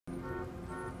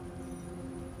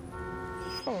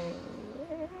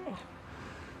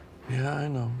Yeah, I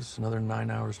know. It's another 9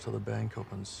 hours till the bank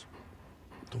opens.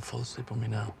 Don't fall asleep on me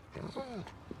now.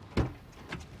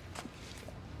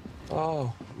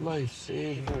 Oh,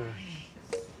 lifesaver.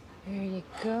 There you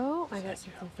go. I got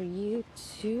something for you,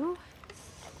 too.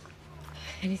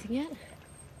 Anything yet?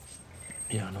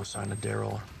 Yeah, no sign of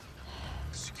Daryl.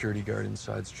 Security guard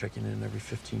inside's checking in every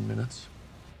 15 minutes.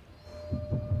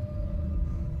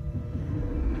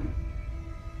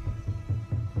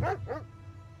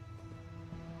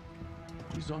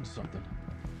 He's on something.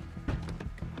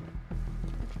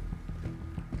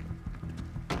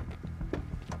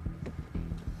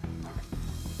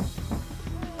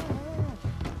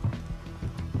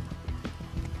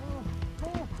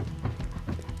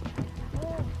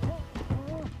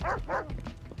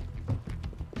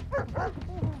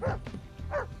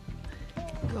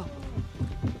 Go.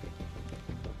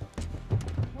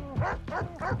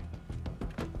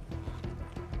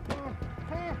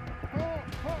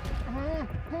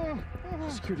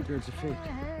 Security guard's a fake.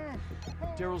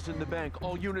 Daryl's in the bank.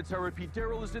 All units, I repeat,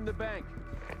 Daryl is in the bank.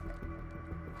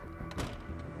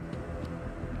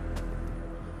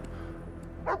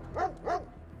 Go,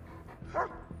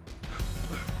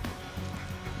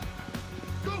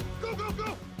 go, go,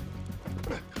 go!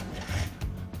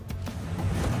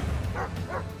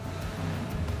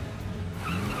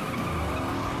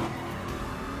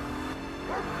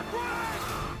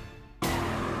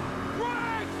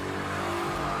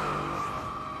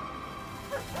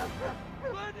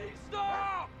 Lenny,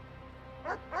 stop!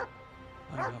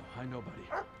 I know, buddy.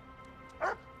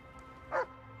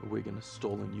 A wig and a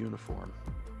stolen uniform.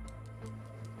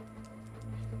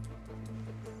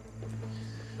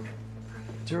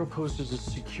 Daryl posed as a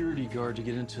security guard to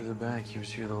get into the bank. He was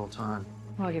here the whole time.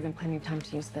 Well, I'll give him plenty of time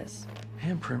to use this.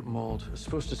 Handprint mold. It was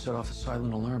supposed to set off a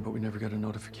silent alarm, but we never got a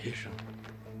notification.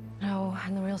 No,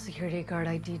 and the real security guard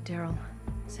ID'd Daryl.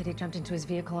 Said he jumped into his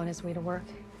vehicle on his way to work,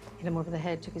 hit him over the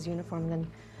head, took his uniform, then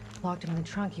locked him in the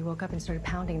trunk. He woke up and started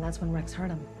pounding. That's when Rex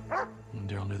heard him. And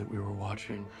Daryl knew that we were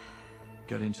watching.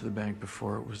 Got into the bank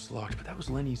before it was locked, but that was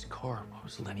Lenny's car. What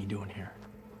was Lenny doing here?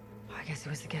 I guess he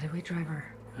was the getaway driver.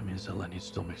 I mean, is that Lenny's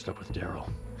still mixed up with Daryl?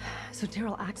 So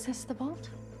Daryl accessed the vault?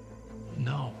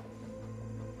 No.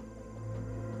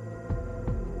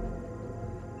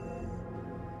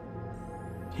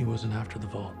 He wasn't after the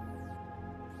vault.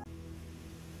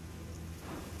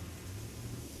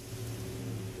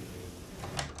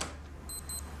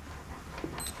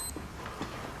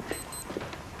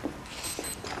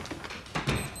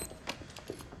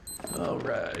 All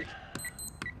right.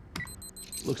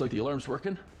 Looks like the alarm's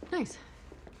working. Nice.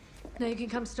 Now you can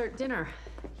come start dinner.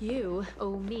 You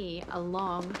owe me a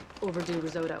long overdue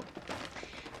risotto.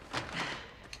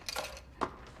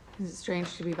 Is it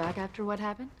strange to be back after what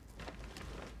happened?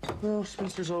 Well,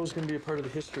 Spencer's always going to be a part of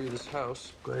the history of this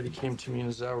house. Glad he came to me in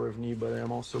his hour of need, but I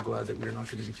am also glad that we're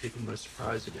not going to be taken by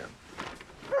surprise again.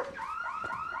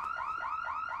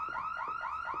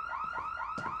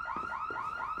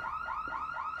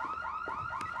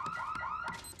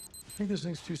 I think this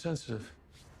thing's too sensitive.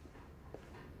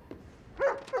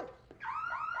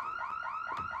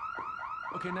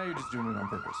 Okay, now you're just doing it on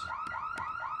purpose.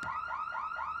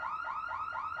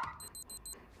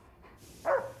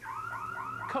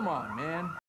 Come on, man.